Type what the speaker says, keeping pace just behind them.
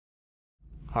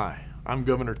Hi, I'm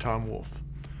Governor Tom Wolf.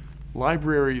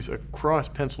 Libraries across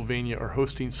Pennsylvania are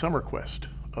hosting Summer Quest,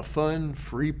 a fun,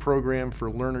 free program for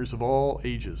learners of all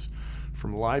ages,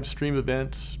 from live stream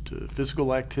events to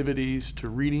physical activities to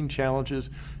reading challenges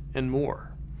and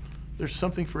more. There's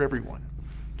something for everyone.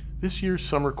 This year's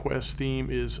Summer Quest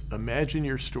theme is Imagine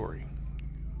Your Story.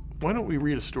 Why don't we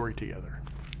read a story together?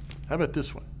 How about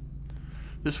this one?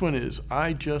 This one is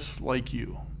I Just Like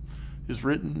You. Is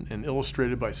written and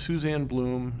illustrated by Suzanne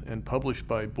Bloom and published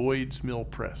by Boyd's Mill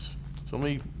Press. So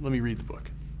let me read the book.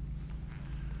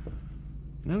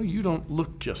 No, you don't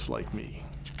look just like me.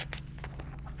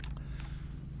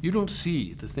 You don't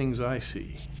see the things I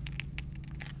see.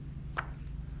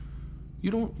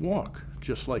 You don't walk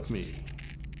just like me.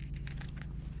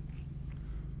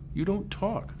 You don't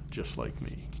talk just like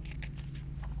me.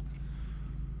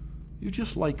 You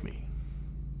just like me.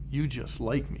 You just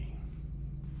like me.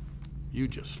 You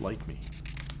just like me.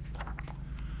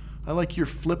 I like your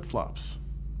flip-flops.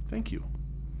 Thank you.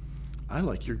 I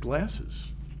like your glasses.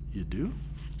 You do?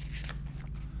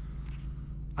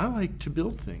 I like to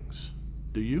build things.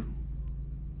 Do you?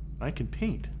 I can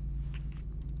paint.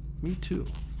 Me too.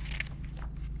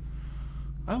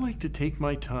 I like to take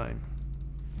my time.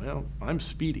 Well, I'm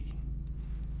speedy.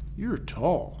 You're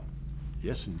tall.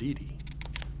 Yes, indeedy.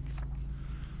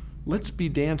 Let's be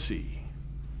dancy.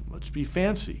 Let's be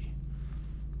fancy.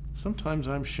 Sometimes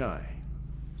I'm shy.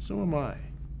 So am I.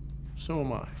 So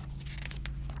am I.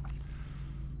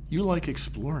 You like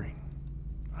exploring.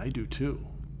 I do too.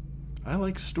 I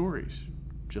like stories,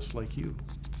 just like you.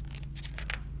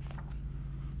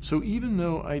 So even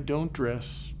though I don't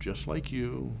dress just like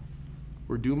you,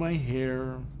 or do my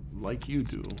hair like you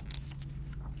do,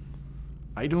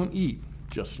 I don't eat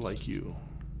just like you,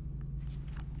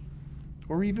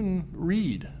 or even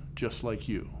read just like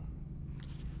you.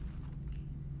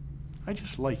 I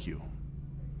just like you,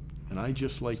 and I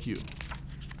just like you.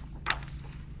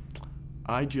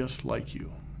 I just like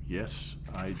you. Yes,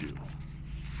 I do.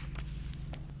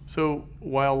 So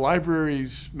while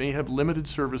libraries may have limited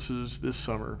services this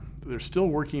summer, they're still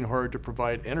working hard to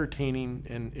provide entertaining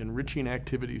and enriching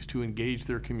activities to engage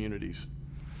their communities.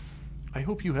 I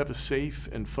hope you have a safe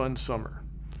and fun summer,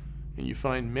 and you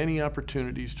find many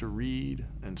opportunities to read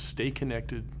and stay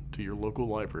connected to your local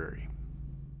library.